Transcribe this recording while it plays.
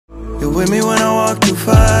You're with me when I walk through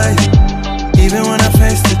fire, even when I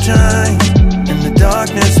face the giant. In the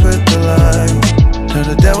darkness with the light, tell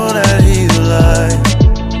the devil that he's a lie.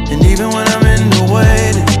 And even when I'm in the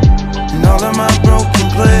waiting, in all of my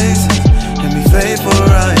broken places, can be faithful,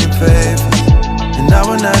 I am faithful. And I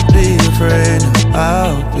will not be afraid, no,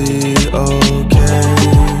 I'll be okay.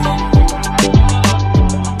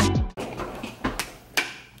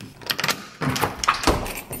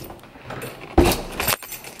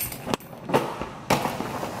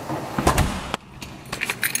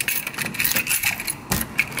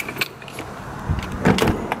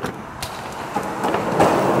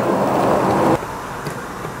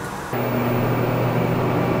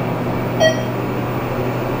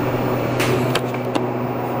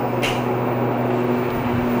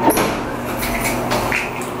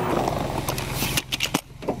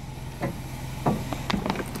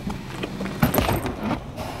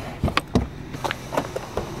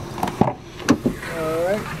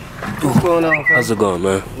 What's going on, How's it going,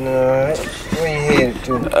 man? Alright. Where you headed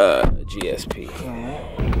to? GSP.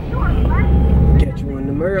 Alright. Got you one of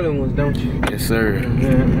the Maryland ones, don't you? Yes, sir.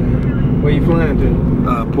 Where you flying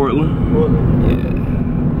to? Portland.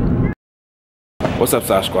 Portland. Yeah. What's up,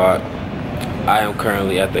 Sav Squad? I am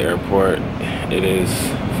currently at the airport. It is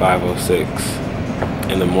 5:06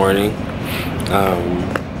 in the morning.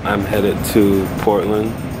 I'm headed to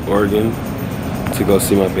Portland, Oregon to go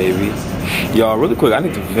see my baby. Y'all, really quick, I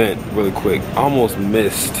need to vent really quick. I almost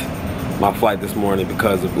missed my flight this morning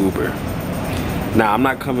because of Uber. Now, I'm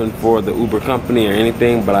not coming for the Uber company or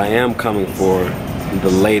anything, but I am coming for the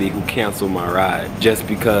lady who canceled my ride just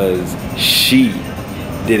because she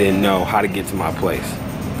didn't know how to get to my place.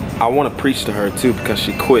 I want to preach to her too because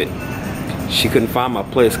she quit. She couldn't find my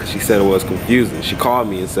place because she said it was confusing. She called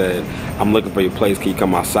me and said, I'm looking for your place, can you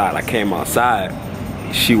come outside? I came outside,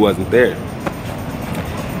 she wasn't there.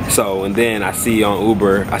 So, and then I see on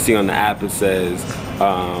Uber, I see on the app it says,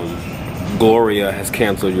 Gloria has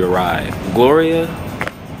canceled your ride. Gloria,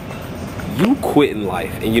 you quit in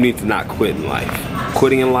life and you need to not quit in life.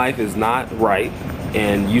 Quitting in life is not right,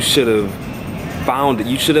 and you should have found it.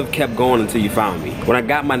 You should have kept going until you found me. When I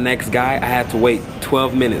got my next guy, I had to wait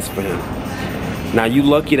 12 minutes for him. Now you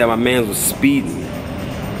lucky that my man was speeding,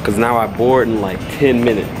 because now I board in like 10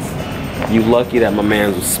 minutes. You lucky that my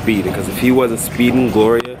man was speeding, because if he wasn't speeding,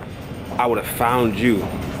 Gloria, I would have found you,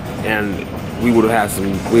 and we would have had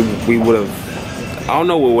some, we would have, I don't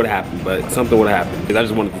know what would have happened, but something would have happened. I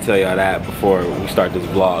just wanted to tell y'all that before we start this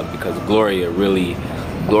vlog, because Gloria really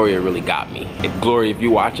got me. Gloria, if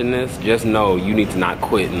you're watching this, just know you need to not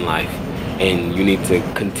quit in life, and you need to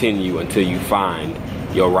continue until you find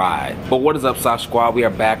your ride. But what is up, Sav Squad? We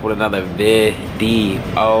are back with another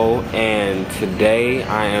video, and today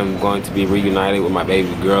I am going to be reunited with my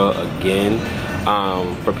baby girl again.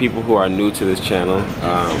 For people who are new to this channel,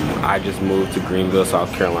 I just moved to Greenville,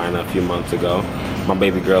 South Carolina a few months ago. My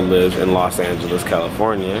baby girl lives in Los Angeles,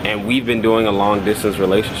 California, and we've been doing a long distance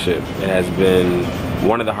relationship. It has been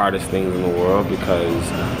one of the hardest things in the world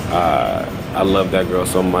because I love that girl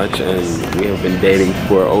so much, and we have been dating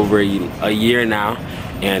for over a year now,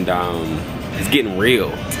 and it's getting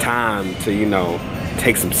real. It's time to, you know,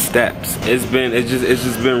 take some steps. It's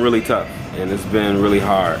just been really tough, and it's been really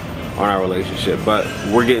hard on our relationship, but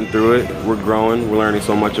we're getting through it. We're growing. We're learning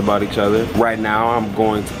so much about each other. Right now, I'm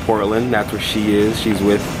going to Portland. That's where she is. She's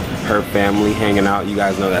with her family, hanging out. You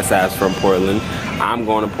guys know that Sav's from Portland. I'm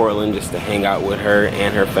going to Portland just to hang out with her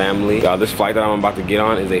and her family. Y'all, this flight that I'm about to get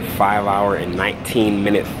on is a 5-hour and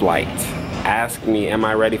 19-minute flight. Ask me, am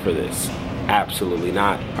I ready for this? Absolutely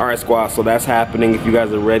not. Alright, squad, so that's happening. If you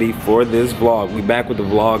guys are ready for this vlog, we back with the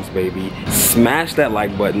vlogs, baby. Smash that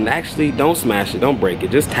like button. Actually, don't smash it, don't break it,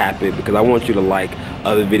 just tap it, because I want you to like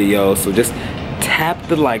other videos. So just tap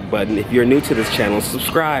the like button. If you're new to this channel,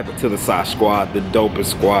 subscribe to the Sav Squad, the dopest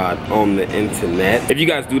squad on the internet. If you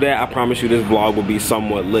guys do that, I promise you this vlog will be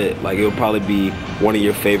somewhat lit. Like, it'll probably be one of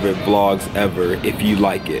your favorite vlogs ever if you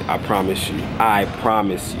like it. I promise you. I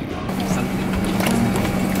promise you.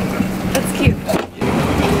 That's cute.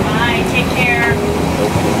 Bye, take care.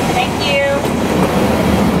 Thank you.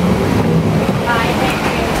 Bye, thank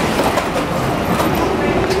you.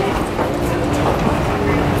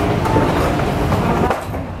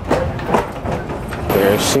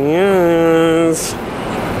 There she is.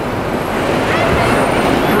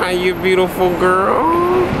 Hi, you beautiful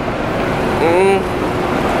girl.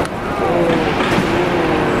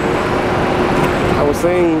 I was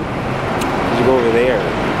saying, did you go over there?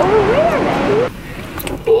 Over where, baby?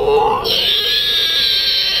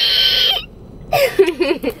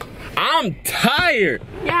 I'm tired. tired.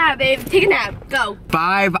 Yeah, babe. Take a nap. Go.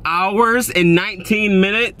 5 hours and 19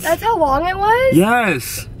 minutes? That's how long it was?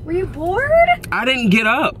 Yes. Were you bored? I didn't get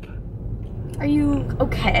up. Are you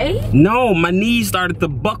okay? No, my knees started to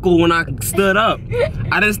buckle when I stood up.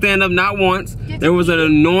 I didn't stand up not once. There was an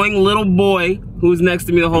annoying little boy who was next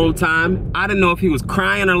to me the whole time. I didn't know if he was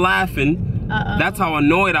crying or laughing. That's how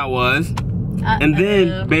annoyed I was. And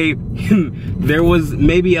then, babe, there was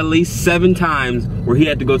maybe at least 7 times where he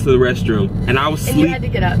had to go to the restroom. And I was asleep. And you had to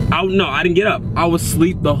get up. No, I didn't get up. I was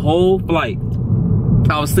asleep the whole flight. Then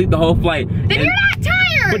you're not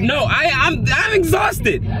tired! But no, I'm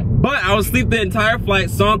exhausted. But I was asleep the entire flight,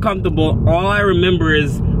 so uncomfortable. All I remember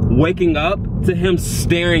is waking up to him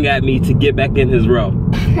staring at me to get back in his row.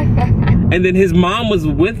 And then his mom was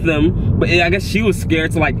with them, but I guess she was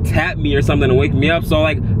scared to like tap me or something and wake me up. So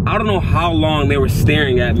like, I don't know how long they were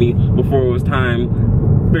staring at me before it was time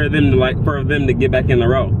for them to get back in the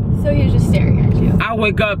row. So he was just staring at you. I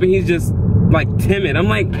wake up and he's just like timid. I'm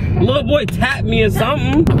like, little boy, tap me or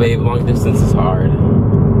something. Babe, long distance is hard. I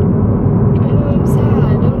know, I'm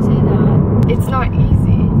sad. Don't say that. It's not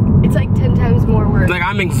easy. It's like 10 times more work. Like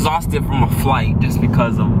I'm exhausted from a flight just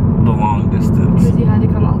because of the long distance. Because you had to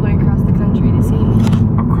come all the way across the country to see me.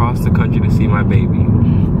 Across the country to see my baby.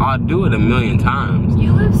 I'll do it a million times.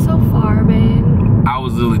 You live so far, babe. I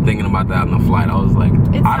was really thinking about that on the flight. I was like,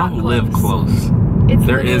 I don't live close.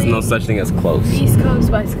 There is no such thing as close. East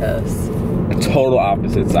Coast, West Coast. Total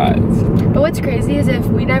opposite sides. But what's crazy is if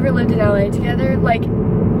we never lived in LA together, like,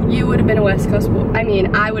 you would have been a West Coast, I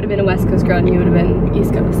mean, I would have been a West Coast girl and you would have been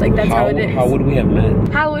East Coast. Like, that's how it is. How would we have met?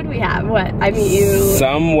 How would we have? What? I meet you.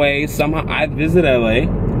 Some way, somehow. I visit LA.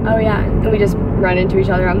 Oh, yeah. And we just run into each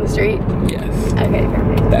other on the street? Yes. Okay,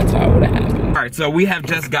 perfect. That's how it would have happened. All right, so we have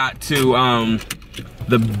just got to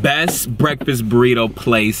the best breakfast burrito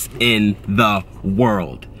place in the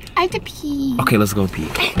world. I have to pee. Okay, let's go pee.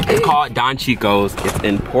 It's called Don Chico's. It's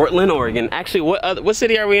in Portland, Oregon. Actually, what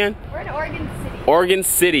city are we in? We're in Oregon City. Oregon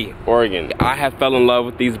City, Oregon. I have fell in love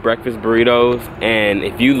with these breakfast burritos, and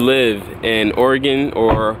if you live in Oregon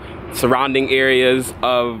or surrounding areas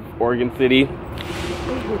of Oregon City,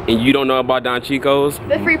 and you don't know about Don Chico's,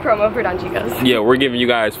 The free promo for Don Chico's. yeah, we're giving you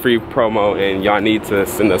guys free promo, and y'all need to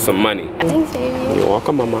send us some money. Thanks, baby. You're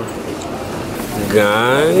welcome, mama.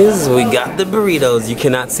 Guys, we got the burritos. You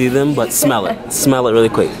cannot see them, but smell it. Smell it really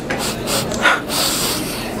quick.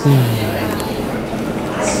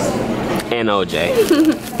 And OJ.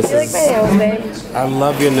 You like my nails, babe? I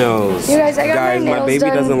love your nails. You guys, I got my nails my baby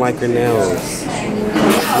done. doesn't like her nails.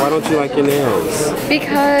 Why don't you like your nails?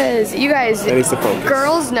 Because, you guys, That needs to focus.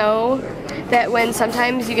 girls know that when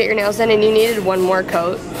sometimes you get your nails done and you needed one more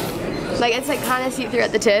coat, like it's like kind of see-through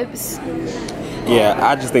at the tips. Yeah,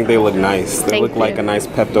 I just think they look nice. They Thank look like you. a nice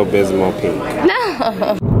Pepto-Bismol pink.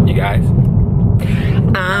 No. You guys?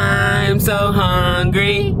 I'm so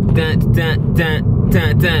hungry. Dun, dun, dun,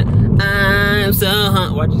 dun, dun. I'm so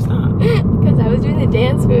hungry. Why'd you stop? Because I was doing the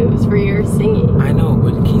dance moves for your singing. I know,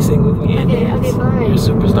 but can you sing with me and Okay, dance? okay, fine. You're a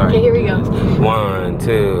superstar. Okay, here we go. 1,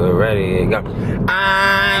 2, ready, go.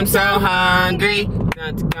 I'm so hungry.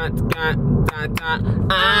 Dun, dun, dun, dun, dun.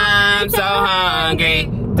 I'm so hungry.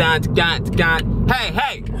 Dun, dun, dun. Hey,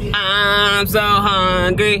 hey. I'm so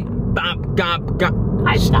hungry. Bump, gump, gump.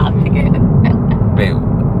 I stopped again. Babe.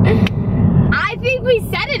 I think we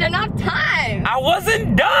said it enough times. I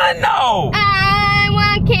wasn't done, though. I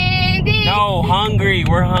want candy. No, hungry.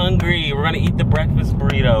 We're hungry. We're gonna eat the breakfast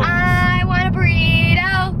burrito. I want a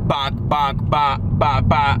burrito. Bok, bok, bok, bok,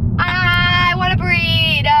 bok. I want a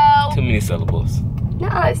burrito. Too many syllables. No,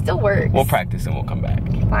 it still works. We'll practice and we'll come back.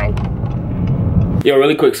 Fine. Yo,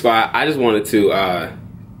 really quick, Spot. I just wanted to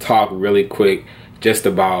talk really quick just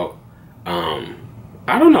about,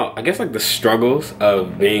 I don't know, I guess like the struggles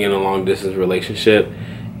of being in a long distance relationship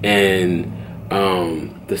and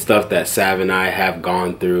the stuff that Sav and I have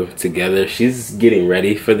gone through together. She's getting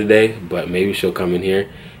ready for the day, but maybe she'll come in here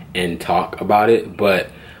and talk about it.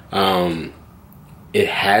 But it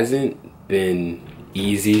hasn't been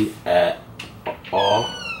easy at all.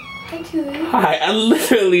 Hi, I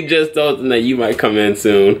literally just told them that you might come in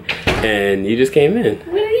soon, and you just came in.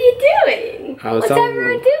 What are you doing? What's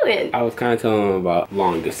everyone doing? I was kind of telling them about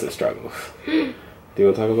long distance struggles. Do you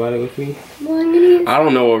want to talk about it with me? Well, I'm gonna... I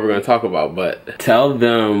don't know what we're going to talk about, but tell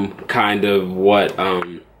them kind of what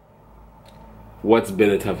what's been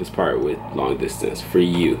the toughest part with long distance for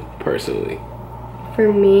you personally.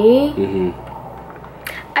 For me? Mm-hmm.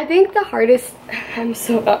 I think the hardest, I'm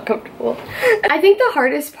so not comfortable. I think the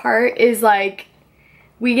hardest part is like,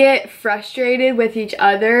 we get frustrated with each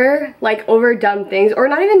other, like over dumb things, or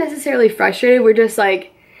not even necessarily frustrated, we're just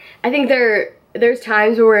like, I think they're there's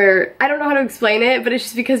times where I don't know how to explain it, but it's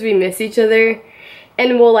just because we miss each other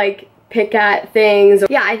and we'll like pick at things.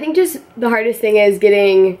 Yeah, I think just the hardest thing is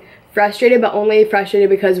getting frustrated, but only frustrated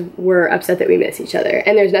because we're upset that we miss each other.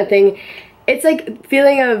 And there's nothing, it's like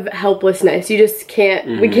feeling of helplessness. You just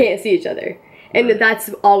can't, we can't see each other. And that's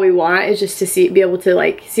all we want, is just to be able to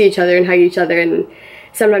like see each other and hug each other, and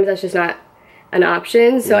sometimes that's just not an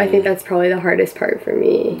option. So I think that's probably the hardest part for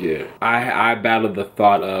me. Yeah, I battled the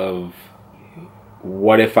thought of,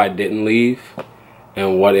 what if I didn't leave,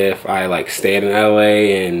 and what if I like stayed in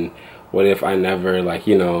LA, and what if I never like,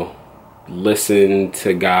 you know, listened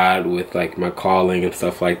to God with like my calling and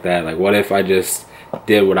stuff like that. Like, what if I just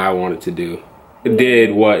did what I wanted to do,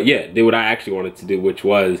 did what I actually wanted to do, which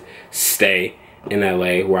was stay in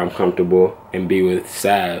LA where I'm comfortable and be with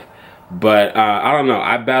Sav. But I don't know,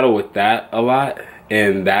 I battle with that a lot,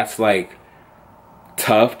 and that's like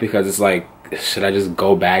tough because it's like, should I just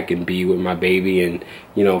go back and be with my baby and,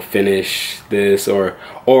 you know, finish this,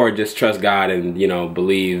 or just trust God and, you know,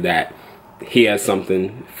 believe that he has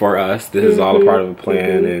something for us. This is all a part of a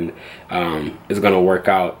plan, and it's gonna work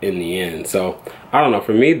out in the end. So I don't know,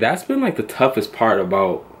 for me that's been like the toughest part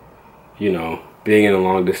about, you know, being in a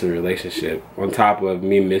long distance relationship, on top of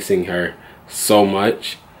me missing her so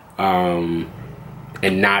much, and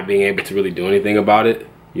not being able to really do anything about it.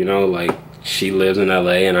 You know, like, she lives in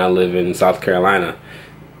LA and I live in South Carolina.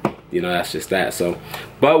 You know, that's just that. So,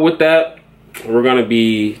 but with that, we're gonna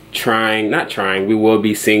be we will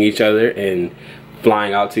be seeing each other and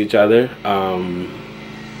flying out to each other.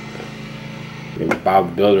 Bob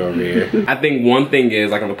the Builder over here. I think one thing is,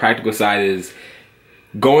 like, on the practical side, is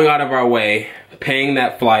going out of our way, paying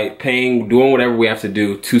that flight, doing whatever we have to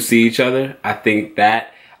do to see each other. I think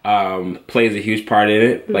that plays a huge part in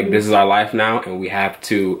it. Like, this is our life now, and we have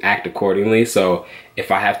to act accordingly. So if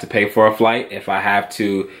I have to pay for a flight, if I have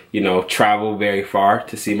to, you know, travel very far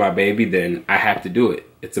to see my baby, then I have to do it.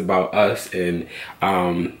 It's about us, and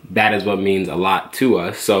that is what means a lot to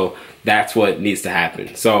us. So that's what needs to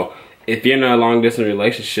happen. So if you're in a long distance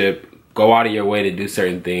relationship, go out of your way to do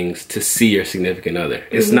certain things to see your significant other.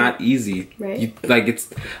 It's not easy. Right.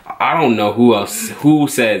 I don't know who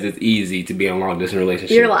says it's easy to be in a long distance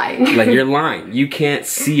relationship. You're lying. Like, you're lying. You can't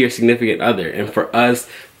see your significant other. And for us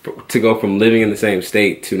to go from living in the same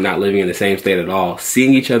state to not living in the same state at all,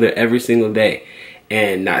 seeing each other every single day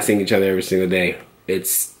and not seeing each other every single day,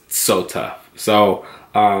 it's so tough. So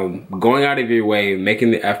going out of your way,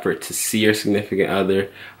 making the effort to see your significant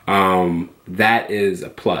other, that is a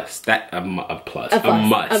plus. A must.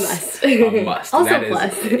 Also that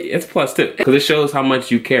plus. It's a plus too, because it shows how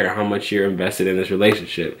much you care, how much you're invested in this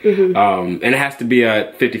relationship. And it has to be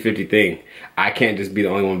a 50-50 thing. I can't just be the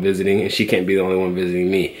only one visiting, and she can't be the only one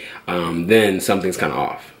visiting me. Then something's kind of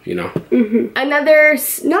off, you know? Another,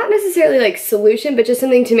 not necessarily like solution, but just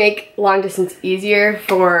something to make long distance easier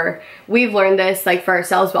for, we've learned this like for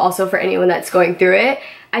ourselves, but also for anyone that's going through it.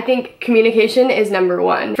 I think communication is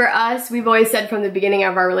 #1. For us, we've always said from the beginning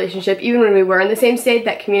of our relationship, even when we were in the same state,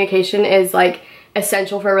 that communication is like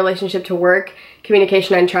essential for a relationship to work,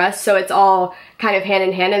 communication and trust. So it's all kind of hand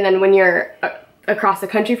in hand. And then when you're across the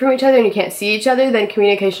country from each other and you can't see each other, then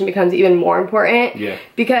communication becomes even more important. Yeah.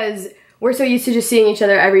 Because we're so used to just seeing each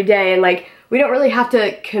other every day, and like, we don't really have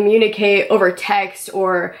to communicate over text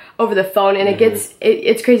or over the phone, and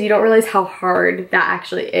it's crazy. You don't realize how hard that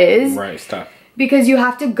actually is. Right, it's tough. Because you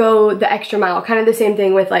have to go the extra mile. Kind of the same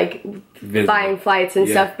thing with like buying flights and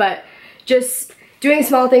stuff, but just doing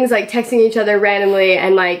small things like texting each other randomly,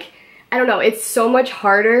 and like, I don't know, it's so much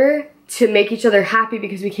harder to make each other happy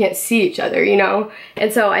because we can't see each other, you know?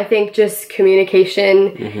 And so I think just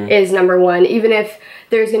communication is #1. Even if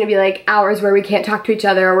there's gonna be like hours where we can't talk to each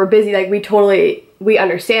other or we're busy, like, we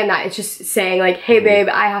understand that. It's just saying like, hey babe,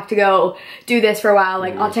 I have to go do this for a while,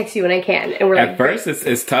 like I'll text you when I can. And we're at first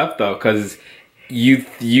it's tough though, because you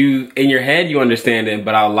in your head you understand it,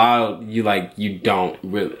 but out loud you don't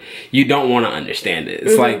want to understand it.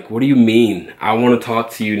 It's like, what do you mean? I want to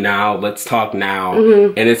talk to you now. Let's talk now.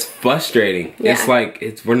 And it's frustrating. Yeah. It's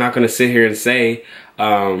like, we're not going to sit here and say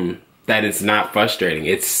that it's not frustrating.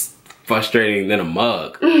 It's frustrating than a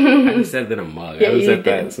mug. I just said than a mug. Yeah, I said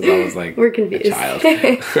that since I was like we're confused. A child.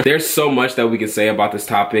 There's so much that we can say about this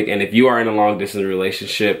topic, and if you are in a long distance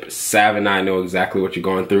relationship, Sav and I know exactly what you're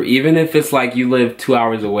going through. Even if it's like you live 2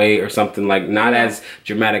 hours away or something, like, not as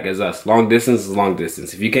dramatic as us. Long distance is long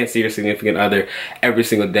distance. If you can't see your significant other every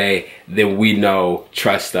single day, then we know,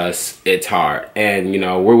 trust us, it's hard. And, you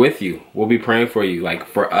know, we're with you. We'll be praying for you. Like,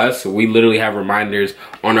 for us, we literally have reminders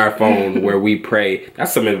on our phone where we pray.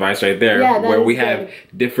 That's some advice right there. Yeah, where we have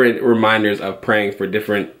different reminders of praying for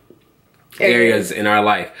different areas in our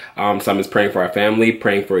life. Some is praying for our family,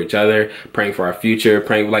 praying for each other, praying for our future,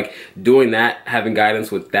 praying, like, doing that, having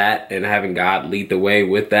guidance with that, and having God lead the way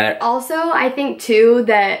with that. Also, I think too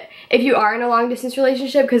that if you are in a long distance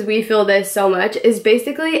relationship, because we feel this so much, is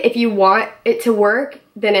basically if you want it to work,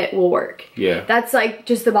 then it will work. Yeah. That's like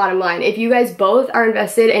just the bottom line. If you guys both are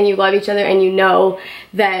invested and you love each other and you know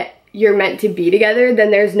that you're meant to be together,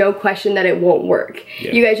 then there's no question that it won't work.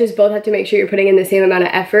 Yeah. You guys just both have to make sure you're putting in the same amount of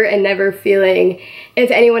effort and never feeling, if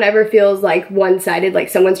anyone ever feels like one-sided, like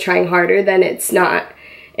someone's trying harder, then it's not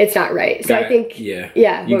right. So I think, yeah,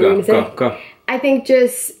 you what were you gonna say? Go. I think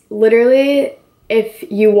just literally, if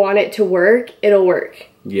you want it to work, it'll work.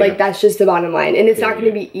 Yeah. Like, that's just the bottom line. And it's not going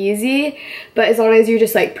to be easy, but as long as you're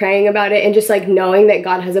just like praying about it and just like knowing that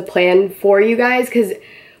God has a plan for you guys, because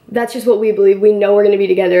that's just what we believe. We know we're going to be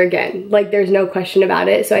together again. Like, there's no question about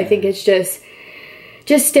it. So I think it's just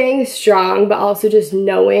staying strong, but also just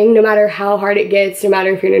knowing, no matter how hard it gets, no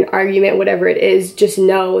matter if you're in an argument, whatever it is, just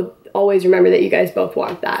know, always remember that you guys both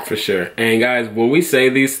want that. For sure. And guys, when we say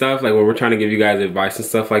these stuff, like when we're trying to give you guys advice and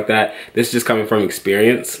stuff like that, this is just coming from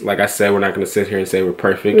experience. Like I said, we're not going to sit here and say we're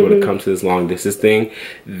perfect when it comes to this long distance thing.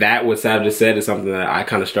 That, what Sav just said, is something that I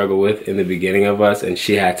kind of struggled with in the beginning of us, and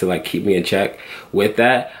she had to like keep me in check with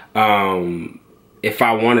that. If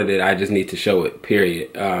I wanted it, I just need to show it,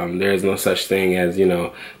 period. There is no such thing as, you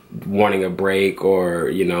know, wanting a break or,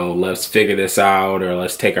 you know, let's figure this out or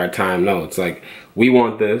let's take our time. No, it's like, we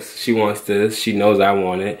want this, she wants this, she knows I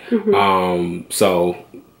want it. So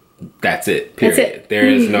that's it, period. That's it. There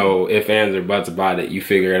is no ifs, ands, or buts about it. You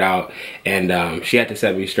figure it out. And she had to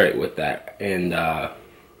set me straight with that. And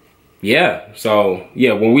yeah, so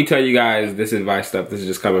yeah, when we tell you guys this advice stuff, this is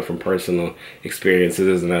just coming from personal experiences.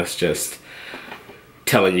 This isn't us just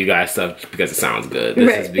telling you guys stuff because it sounds good.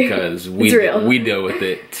 This is because we deal with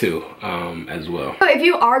it too, as well. So if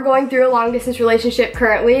you are going through a long distance relationship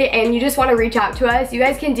currently and you just want to reach out to us, you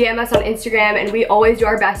guys can DM us on Instagram and we always do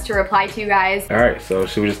our best to reply to you guys. All right, so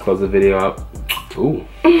should we just close the video up? Ooh.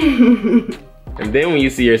 And then when you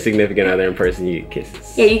see your significant other in person, you get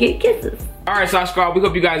kisses. Yeah, you get kisses. Alright, Sash Squad, we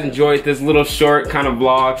hope you guys enjoyed this little short kind of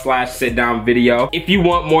vlog slash sit down video. If you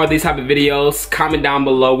want more of these type of videos, comment down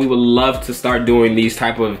below. We would love to start doing these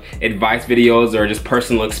type of advice videos or just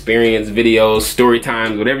personal experience videos, story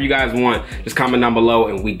times, whatever you guys want. Just comment down below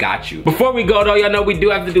and we got you. Before we go though, y'all know we do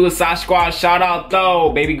have to do a Sash Squad shout out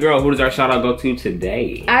though. Baby girl, who does our shout out go to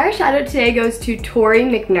today? Our shout out today goes to Tori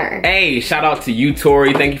McNair. Hey, shout out to you,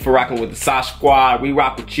 Tori. Thank you for rocking with the Sash Squad. We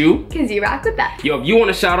rock with you. Cause you rock with us. Yo, if you want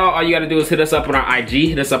a shout out, all you gotta do is hit us up on our IG,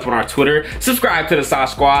 hit us up on our Twitter, subscribe to the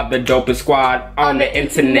Sash Squad, the dopest squad on the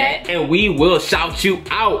internet, and we will shout you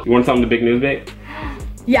out. You wanna tell them the big news, babe?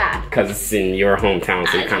 Yeah. Because it's in your hometown,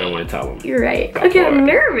 so you kind of want to tell them. You're right. Okay, I'm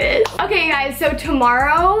nervous. Okay, guys, so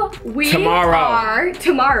tomorrow, tomorrow.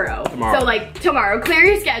 So like tomorrow, clear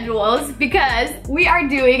your schedules because we are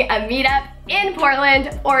doing a meetup in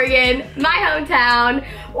Portland, Oregon, my hometown.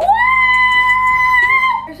 Woo!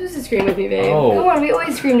 You're supposed to scream with me, babe. Oh. Come on, we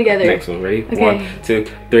always scream together. Next one, ready? Okay. 1, 2,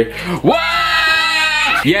 3. Whoa!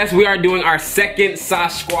 Yes, we are doing our second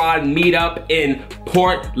Sash Squad meetup in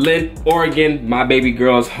Portland, Oregon, my baby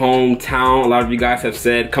girl's hometown. A lot of you guys have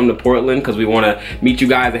said come to Portland because we want to meet you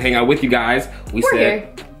guys and hang out with you guys. We're said,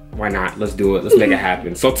 here. Why not? Let's do it. Let's make it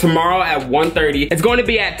happen. So tomorrow at 1:30, it's going to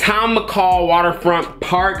be at Tom McCall Waterfront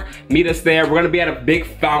Park. Meet us there. We're going to be at a big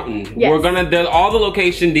fountain. Yes. We're going to, all the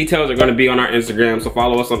location details are going to be on our Instagram. So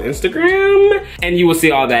follow us on Instagram and you will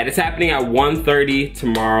see all that. It's happening at 1:30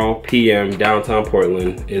 tomorrow p.m. Downtown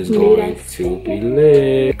Portland is going to be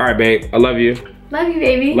lit. All right, babe. I love you. Love you,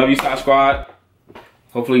 baby. Love you, Sash Squad.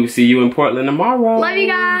 Hopefully we see you in Portland tomorrow. Love you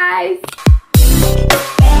guys.